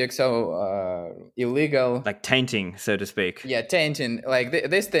some UTXO illegal, like tainting, so to speak. Yeah, tainting. Like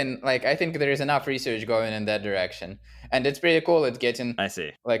this thing. Like I think there is enough research going in that direction, and it's pretty cool. It's getting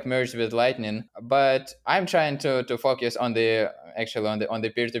like merged with Lightning. But I'm trying to focus on the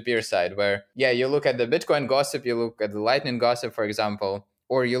peer-to-peer side, where you look at the Bitcoin gossip, you look at the Lightning gossip, for example.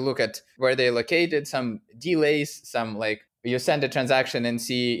 Or you look at where they located, some delays, some like you send a transaction and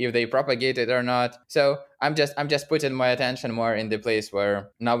see if they propagate it or not. So I'm just putting my attention more in the place where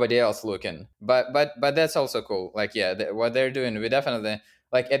nobody else looking. But that's also cool. Like what they're doing, we definitely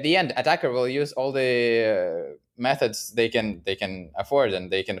like at the end, attacker will use all the methods they can afford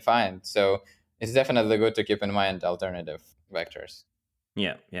and they can find. So it's definitely good to keep in mind alternative vectors.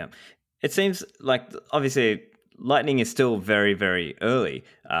 Yeah. It seems like obviously Lightning is still very, very early,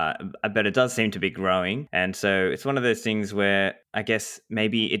 but it does seem to be growing. And so it's one of those things where I guess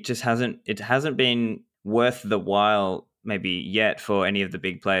maybe it hasn't been worth the while maybe yet for any of the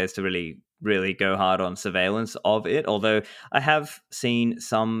big players to really really go hard on surveillance of it. Although I have seen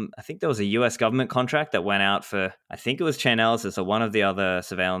I think there was a US government contract that went out for, I think it was Chainalysis or one of the other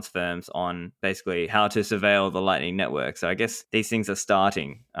surveillance firms on basically how to surveil the Lightning Network. So I guess these things are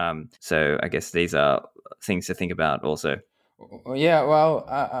starting. So I guess these are things to think about also. Yeah,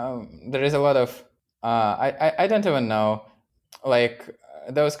 well, there is a lot of I don't even know. Like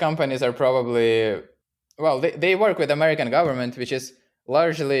those companies are probably, well, they work with American government, which is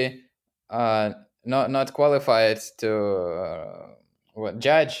largely uh, not qualified to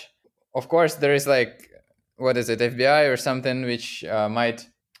judge. Of course, there is like, what is it, FBI or something, which might,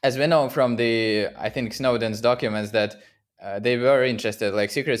 as we know from the, I think, Snowden's documents, that they were interested, like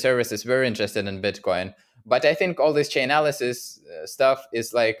Secret Services were interested in Bitcoin. But I think all this Chainalysis stuff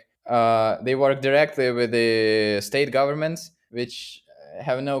is like they work directly with the state governments, which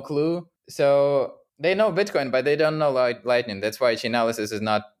have no clue. So they know Bitcoin, but they don't know Lightning. That's why Chainalysis is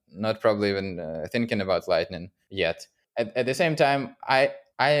not probably even thinking about Lightning yet. At the same time, I,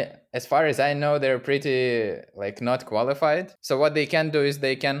 as far as I know, they're pretty like not qualified. So what they can do is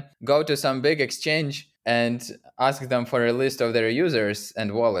they can go to some big exchange and ask them for a list of their users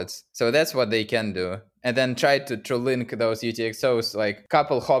and wallets. So that's what they can do, and then try to link those UTXOs like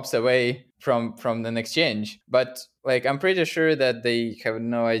couple hops away from an exchange. But like I'm pretty sure that they have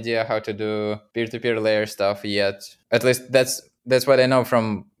no idea how to do peer-to-peer layer stuff yet. At least that's what I know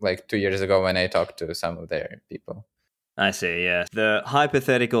from like 2 years ago when I talked to some of their people. I see, yeah. The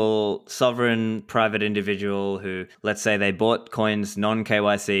hypothetical sovereign private individual who, let's say they bought coins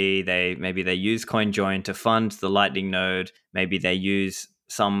non-KYC, maybe they use CoinJoin to fund the Lightning node, maybe they use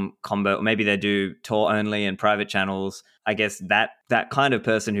some combo, maybe they do Tor only and private channels. I guess that kind of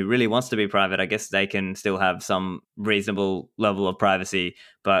person who really wants to be private, I guess they can still have some reasonable level of privacy,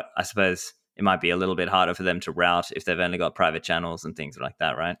 but I suppose it might be a little bit harder for them to route if they've only got private channels and things like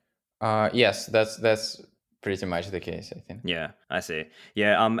that, right? Yes, that's pretty much the case, I think. Yeah, I see.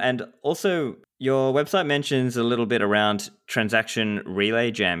 Yeah, and also your website mentions a little bit around transaction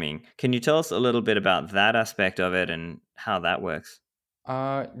relay jamming. Can you tell us a little bit about that aspect of it and how that works?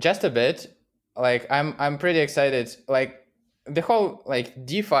 Just a bit. Like I'm pretty excited. Like the whole like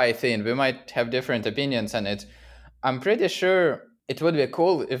DeFi thing, we might have different opinions on it. I'm pretty sure it would be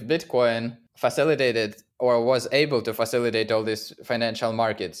cool if Bitcoin facilitated or was able to facilitate all these financial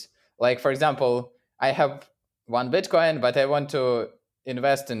markets. Like for example, I have one Bitcoin, but I want to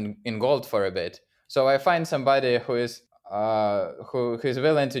invest in gold for a bit. So I find somebody who is who's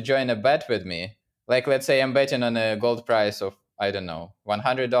willing to join a bet with me. Like let's say I'm betting on a gold price of, I don't know,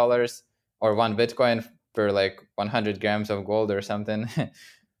 $100 or one Bitcoin per like 100 grams of gold or something.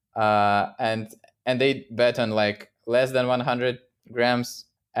 And they bet on like less than 100 grams,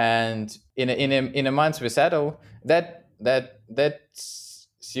 and in a month we settle. That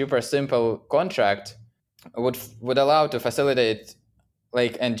super simple contract would allow to facilitate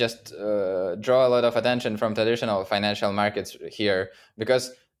like and just draw a lot of attention from traditional financial markets here,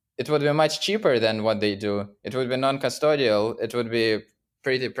 because it would be much cheaper than what they do. It would be non-custodial. It would be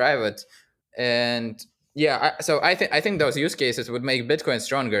pretty private, and yeah. So I think those use cases would make Bitcoin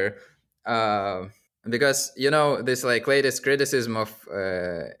stronger, because this like latest criticism of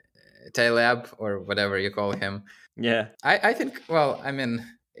Taleb or whatever you call him. Yeah. I think, well, I mean,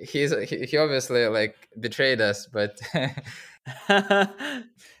 he obviously like betrayed us, but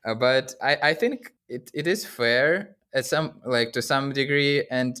but I think it is fair at some, like, to some degree,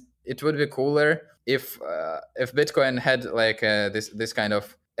 and it would be cooler if Bitcoin had like this kind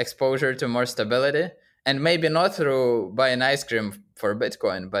of exposure to more stability, and maybe not through buying ice cream for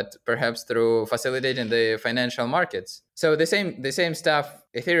Bitcoin, but perhaps through facilitating the financial markets. So the same stuff.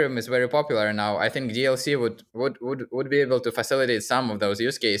 Ethereum is very popular now. I think DLC would be able to facilitate some of those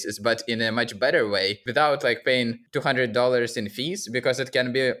use cases, but in a much better way, without like paying $200 in fees, because it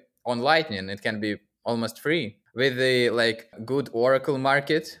can be on Lightning. It can be almost free with the like good Oracle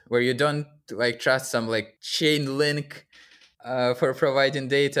market, where you don't like trust some like chain link for providing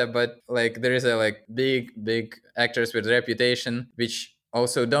data, but like there is a like big actors with reputation which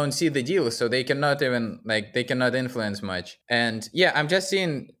also don't see the deal, so they cannot influence much. And yeah, I'm just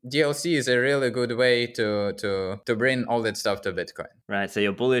seeing DLC is a really good way to bring all that stuff to Bitcoin. Right. So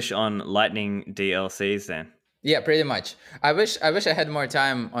you're bullish on Lightning DLCs then? Yeah, pretty much. I wish I had more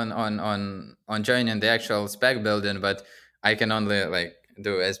time on joining the actual spec building, but I can only like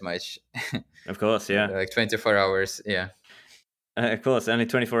do as much. Of course, yeah. Like 24 hours. Yeah. Of course, only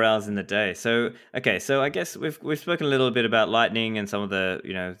 24 hours in the day. So, okay, so I guess we've spoken a little bit about Lightning and some of the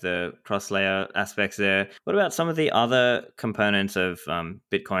the cross layer aspects there. What about some of the other components of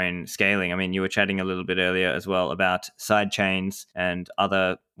Bitcoin scaling? I mean, you were chatting a little bit earlier as well about side chains and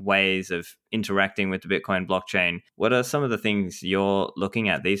other ways of interacting with the Bitcoin blockchain. What are some of the things you're looking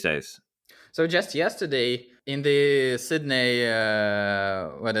at these days? So just yesterday in the Sydney,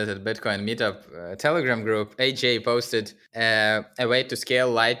 what is it, Bitcoin meetup Telegram group, AJ posted a way to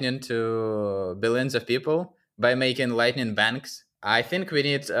scale Lightning to billions of people by making Lightning banks. I think we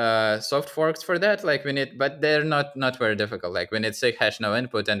need soft forks for that. Like we need, but they're not very difficult. Like we need SIG hash no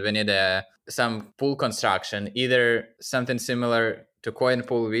input, and we need some pool construction, either something similar to coin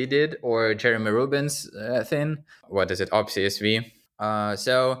pool we did or Jeremy Rubin's thing. What is it, OpCSV?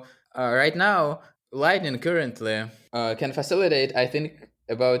 Right now, Lightning currently can facilitate, I think,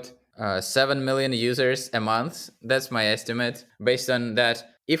 about 7 million users a month. That's my estimate. Based on that,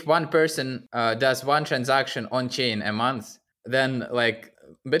 if one person does one transaction on chain a month, then like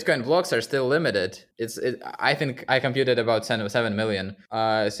Bitcoin blocks are still limited. I think I computed about 7 million.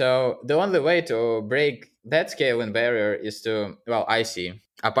 So the only way to break that scaling barrier is to, well, I see,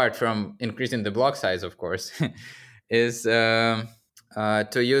 apart from increasing the block size, of course, is to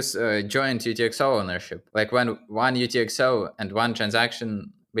use joint UTXO ownership. Like when one UTXO and one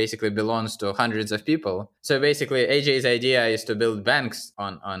transaction basically belongs to hundreds of people. So basically, AJ's idea is to build banks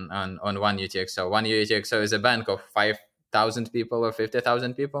on one UTXO. One UTXO is a bank of 5,000 people or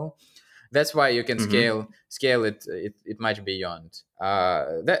 50,000 people. That's why you can scale it much beyond.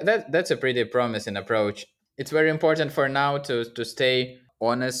 That's a pretty promising approach. It's very important for now to stay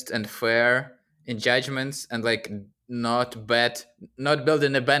honest and fair in judgments and like not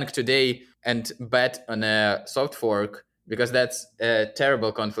building a bank today and bet on a soft fork, because that's a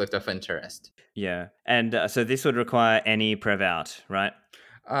terrible conflict of interest. Yeah, and so this would require any prev out, right?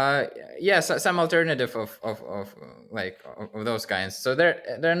 Some alternative of those kinds. So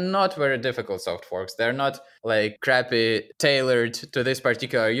they're not very difficult soft forks. They're not like crappy tailored to this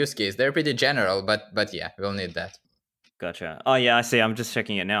particular use case. They're pretty general, but yeah, we'll need that. Gotcha. Oh yeah, I see. I'm just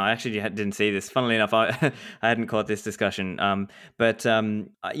checking it now. I actually didn't see this. Funnily enough, I I hadn't caught this discussion.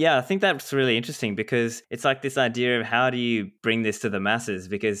 Yeah, I think that's really interesting because it's like this idea of how do you bring this to the masses,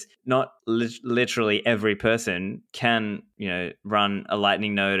 because not literally every person can run a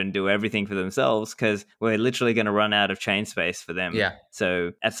Lightning node and do everything for themselves, because we're literally going to run out of chain space for them. Yeah.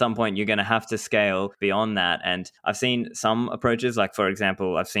 So at some point you're going to have to scale beyond that. And I've seen some approaches, like for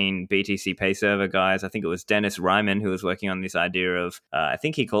example, I've seen BTC Pay Server guys. I think it was Dennis Ryman who was working on this idea of, I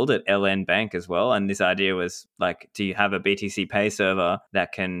think he called it LN Bank as well. And this idea was like, do you have a BTC Pay server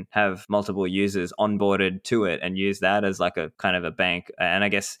that can have multiple users onboarded to it and use that as like a kind of a bank? And I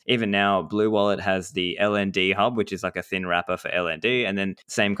guess even now, Blue Wallet has the LND hub, which is like a thin wrapper for LND. And then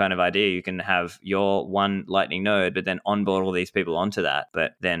same kind of idea, you can have your one Lightning node, but then onboard all these people onto that.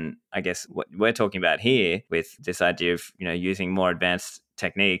 But then I guess what we're talking about here with this idea of using more advanced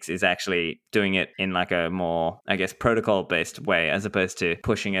techniques is actually doing it in like a more, I guess, protocol based way, as opposed to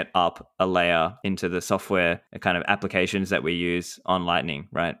pushing it up a layer into the software kind of applications that we use on Lightning,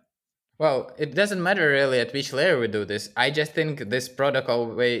 right? Well, it doesn't matter really at which layer we do this. I just think this protocol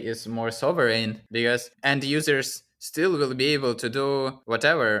way is more sovereign, because end users still will be able to do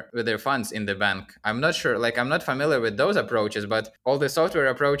whatever with their funds in the bank. I'm not sure, like I'm not familiar with those approaches, but all the software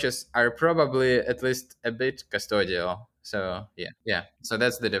approaches are probably at least a bit custodial. So yeah. So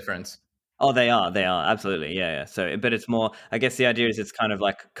that's the difference. Oh, they are, absolutely, yeah. So, but it's more, I guess the idea is it's kind of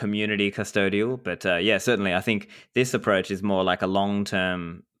like community custodial, but yeah, certainly I think this approach is more like a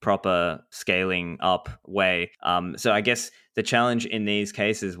long-term proper scaling up way. So I guess the challenge in these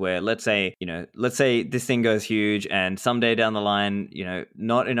cases where let's say this thing goes huge and someday down the line,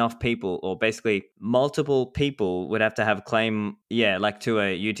 not enough people, or basically multiple people would have to have claim, like to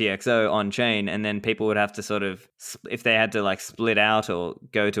a UTXO on chain, and then people would have to sort of, if they had to like split out or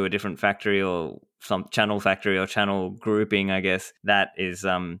go to a different factory or some channel factory or channel grouping, I guess that is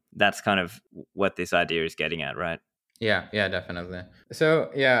that's kind of what this idea is getting at, right? Yeah, definitely. So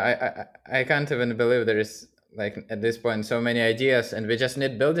yeah, I can't even believe there is like at this point so many ideas and we just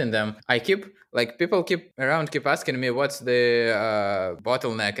need building them. People keep asking me what's the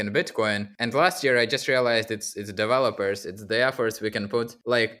bottleneck in Bitcoin, and last year I just realized it's developers, it's the efforts we can put.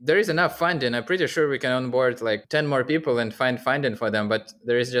 Like there is enough funding, I'm pretty sure we can onboard like 10 more people and find funding for them, but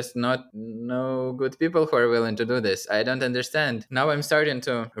there is just no good people who are willing to do this. I don't understand. Now I'm starting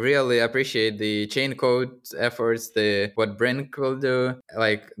to really appreciate the chain code efforts, the what Brink will do,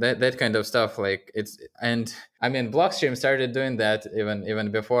 like that kind of stuff. Like and I mean, Blockstream started doing that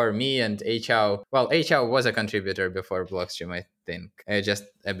even before me and HL. Well, HL was a contributor before Blockstream, I think, just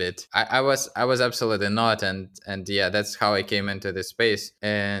a bit. I was absolutely not, and yeah, that's how I came into this space,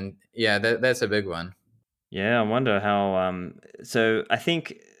 and yeah, that's a big one. Yeah, I wonder how. So I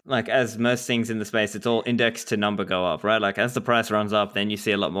think, like as most things in the space, it's all indexed to number go up, right? Like as the price runs up, then you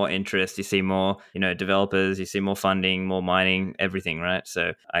see a lot more interest. You see more, developers. You see more funding, more mining, everything, right?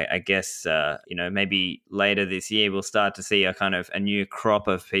 So I guess, maybe later this year we'll start to see a kind of a new crop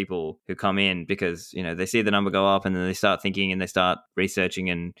of people who come in because they see the number go up and then they start thinking and they start researching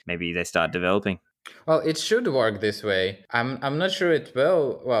and maybe they start developing. Well, it should work this way. I'm not sure it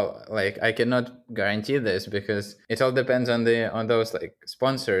will. Well, like I cannot guarantee this because it all depends on those like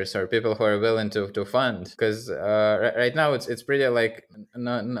sponsors or people who are willing to fund. Because right now it's pretty like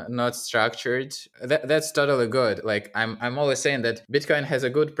not structured. That's totally good. Like I'm always saying that Bitcoin has a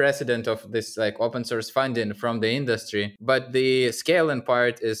good precedent of this like open source funding from the industry, but the scaling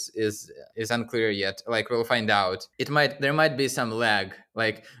part is unclear yet. Like we'll find out. There might be some lag.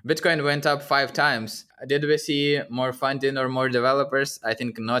 Like Bitcoin went up 5 times. Did we see more funding or more developers? I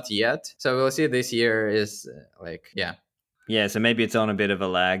think not yet. So we'll see this year is yeah. Yeah, so maybe it's on a bit of a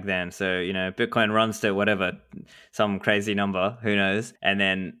lag then. So, Bitcoin runs to whatever, some crazy number, who knows? And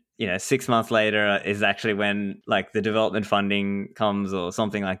then, 6 months later is actually when like the development funding comes or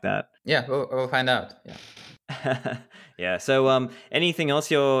something like that. Yeah, we'll find out. Yeah. Yeah. So anything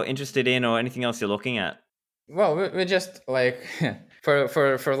else you're interested in or anything else you're looking at? Well, we just like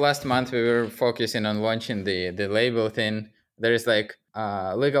for last month we were focusing on launching the label thing. There is like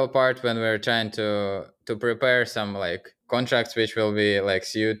a legal part when we're trying to prepare some like contracts which will be like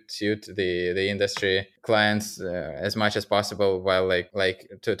suit the industry clients as much as possible while like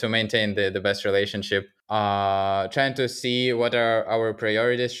to maintain the best relationship. Trying to see what our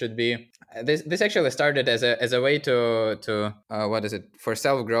priorities should be. This actually started as a way to what is it, for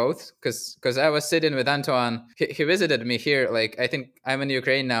self growth, because I was sitting with Antoine. He visited me here. Like I think I'm in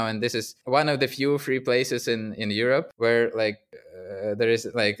Ukraine now, and this is one of the few free places in Europe where like there is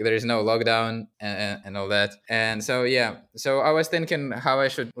no lockdown and all that. And so yeah, so I was thinking how I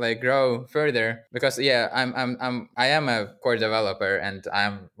should like grow further, because yeah, I am a core developer, and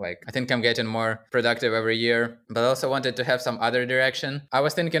I think I'm getting more productive every year, but I also wanted to have some other direction. I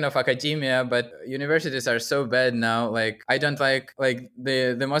was thinking of academia, but universities are so bad now. Like I don't like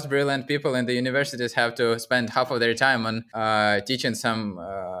the most brilliant people in the universities have to spend half of their time on teaching some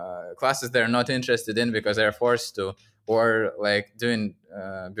classes they're not interested in because they're forced to, or like doing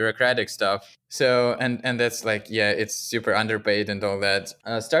bureaucratic stuff. So and that's like, yeah, it's super underpaid and all that.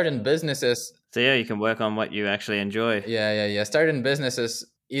 Starting businesses. So yeah, you can work on what you actually enjoy. Yeah. Starting businesses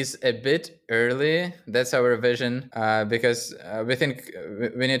is a bit early. That's our vision, because we think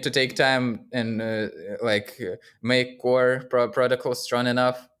we need to take time and make core protocols strong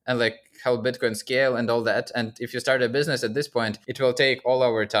enough and like help Bitcoin scale and all that. And if you start a business at this point, it will take all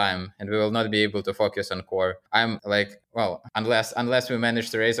our time and we will not be able to focus on core. I'm like, well, unless we manage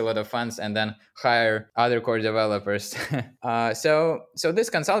to raise a lot of funds and then hire other core developers. So this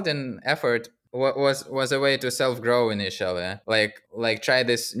consulting effort was a way to self-grow initially, like try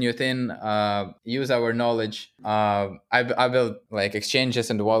this new thing, use our knowledge. I built like exchanges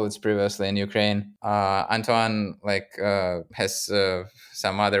and wallets previously in Ukraine. Antoine has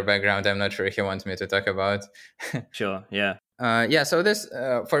some other background I'm not sure he wants me to talk about. Sure, yeah. Yeah, so this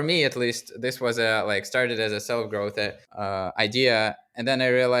for me at least, this was started as a self-growth idea, and then I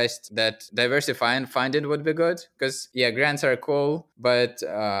realized that diversifying funding would be good, because yeah, grants are cool, but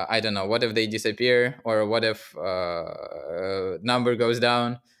I don't know, what if they disappear, or what if number goes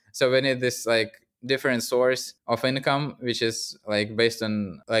down? So we need this like different source of income, which is like based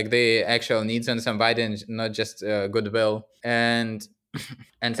on like the actual needs on somebody and not just goodwill. And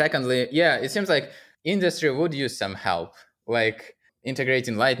and secondly, yeah, it seems like industry would use some help, like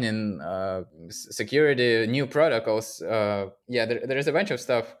integrating Lightning, security, new protocols. Yeah, there's a bunch of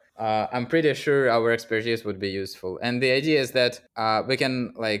stuff. I'm pretty sure our expertise would be useful. And the idea is that we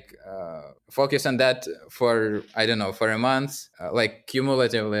can focus on that for, I don't know, for a month, like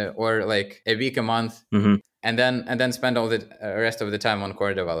cumulatively, or like a week a month, mm-hmm. and then spend all the rest of the time on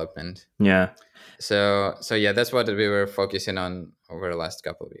core development. Yeah. So yeah, that's what we were focusing on over the last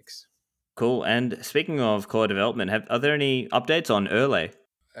couple of weeks. Cool. And speaking of core development, are there any updates on Erlay?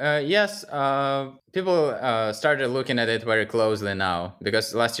 Yes, people started looking at it very closely now,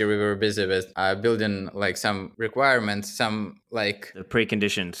 because last year we were busy with building like some requirements, some like the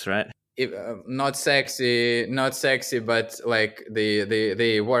preconditions, right? Not sexy, but like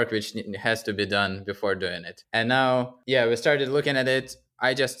the work which has to be done before doing it. And now, yeah, we started looking at it.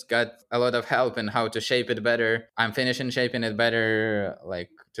 I just got a lot of help in how to shape it better. I'm finishing shaping it better like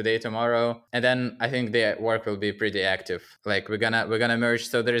today, tomorrow, and then I think the work will be pretty active. Like we're gonna merge.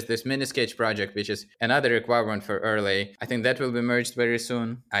 So there is this mini sketch project, which is another requirement for early. I think that will be merged very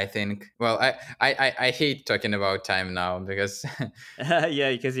soon. I think. Well, I hate talking about time now because,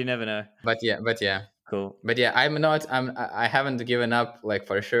 Yeah, because you never know. but yeah. Cool. But yeah, I haven't given up, like,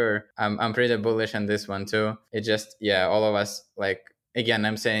 for sure. I'm pretty bullish on this one too. It just, yeah, all of us, like, again,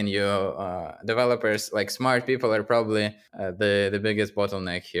 I'm saying you, developers, like smart people, are probably the biggest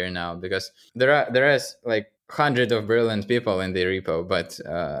bottleneck here now, because there is like hundreds of brilliant people in the repo, but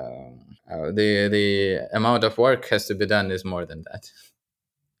the amount of work has to be done is more than that.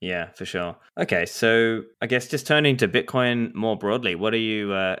 Yeah, for sure. Okay, so I guess just turning to Bitcoin more broadly, what are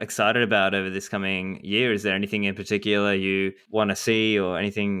you excited about over this coming year? Is there anything in particular you want to see, or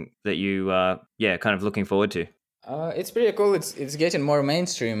anything that you, kind of looking forward to? It's pretty cool. It's getting more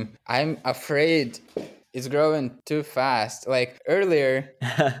mainstream. I'm afraid it's growing too fast. Like earlier,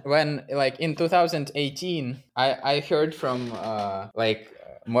 when, like, in 2018, I heard from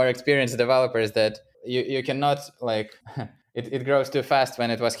more experienced developers that you cannot, like, it grows too fast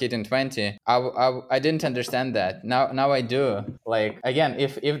when it was hitting 20. I didn't understand that. Now I do. Like, again,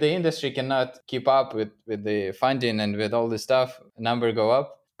 if the industry cannot keep up with the funding and with all this stuff, number go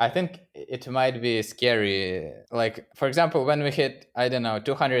up. I think it might be scary. Like, for example, when we hit, I don't know,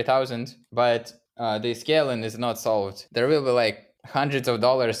 200,000, but the scaling is not solved, there will be like hundreds of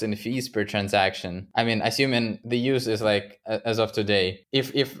dollars in fees per transaction. I mean, assuming the use is like as of today.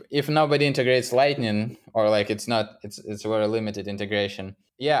 If nobody integrates Lightning, or like it's a very limited integration.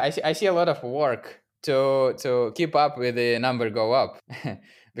 Yeah, I see a lot of work to keep up with the number go up.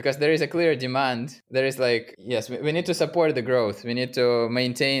 Because there is a clear demand. There is, like, yes, we need to support the growth. We need to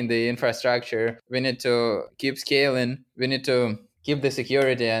maintain the infrastructure. We need to keep scaling. We need to keep the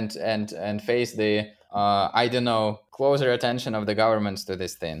security and face the I don't know, closer attention of the governments to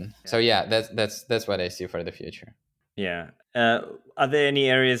this thing. So yeah, that's what I see for the future. Yeah. Are there any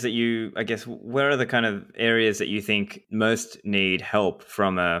areas that you, I guess, where are the kind of areas that you think most need help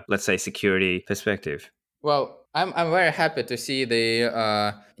from a, let's say, security perspective? Well, I'm very happy to see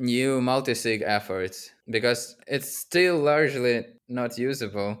the new multi-sig efforts, because it's still largely not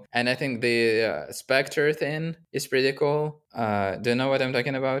usable, and I think the Spectre thing is pretty cool. Do you know what I'm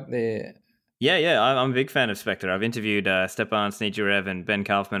talking about? Yeah, I'm a big fan of Spectre. I've interviewed Stepan Snijarev and Ben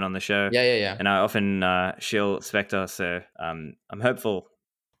Kaufman on the show, Yeah. and I often shill Spectre, so I'm hopeful.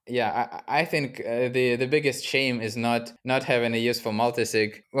 Yeah, I think the biggest shame is not having a useful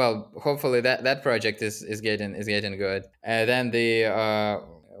multisig. Well, hopefully that project is getting good. Then the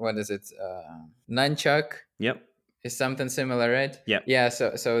what is it? Nunchuck Yep. is something similar, right? Yep. Yeah.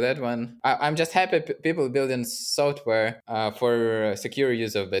 So that one, I'm just happy people building software for secure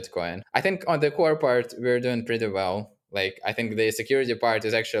use of Bitcoin. I think on the core part we're doing pretty well. Like, I think the security part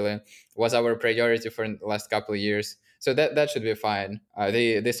was our priority for the last couple of years. So that should be fine.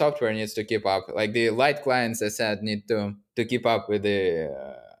 The software needs to keep up. Like, the light clients, as I said, need to keep up with the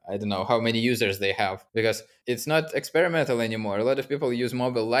I don't know how many users they have, because it's not experimental anymore. A lot of people use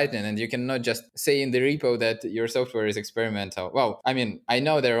mobile Lightning, and you cannot just say in the repo that your software is experimental. Well, I mean, I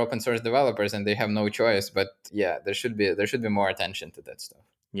know they're open source developers and they have no choice, but yeah, there should be more attention to that stuff.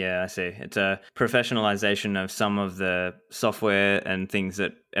 Yeah, I see. It's a professionalization of some of the software and things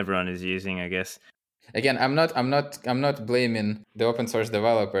that everyone is using, I guess. Again, I'm not blaming the open source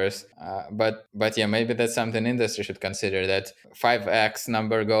developers, but yeah, maybe that's something industry should consider, that 5x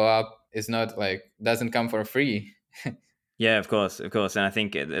number go up is not, like, doesn't come for free. Yeah, of course, and I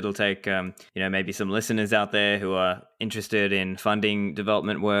think it'll take maybe some listeners out there who are interested in funding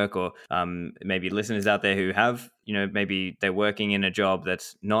development work, or maybe listeners out there who have, maybe they're working in a job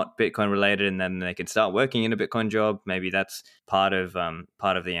that's not Bitcoin related, and then they can start working in a Bitcoin job. Maybe that's part of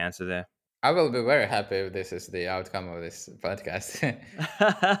the answer there. I will be very happy if this is the outcome of this podcast.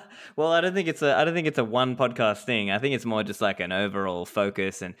 Well, I don't think it's a one podcast thing. I think it's more just like an overall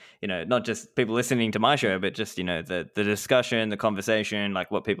focus, and not just people listening to my show, but just the discussion, the conversation,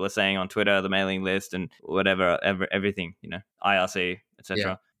 like what people are saying on Twitter, the mailing list, and whatever, everything, IRC,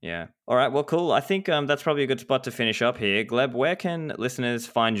 etc. Yeah. All right. Well, cool. I think that's probably a good spot to finish up here. Gleb, where can listeners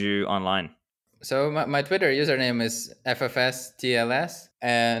find you online? So my Twitter username is FFSTLS,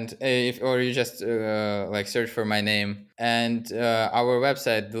 and or you just like search for my name, and our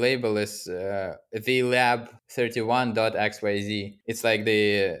website, the label is thelab31.xyz. It's like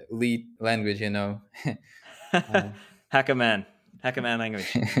the lead language, Hackerman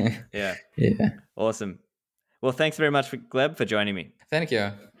language. Yeah. Yeah. Awesome. Well, thanks very much, Gleb, for joining me. Thank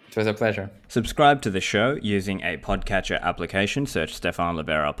you. It was a pleasure. Subscribe to the show using a podcatcher application. Search Stefan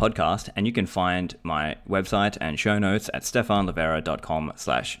Livera Podcast, and you can find my website and show notes at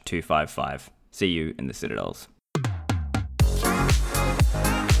stefanlivera.com/255. See you in the Citadels.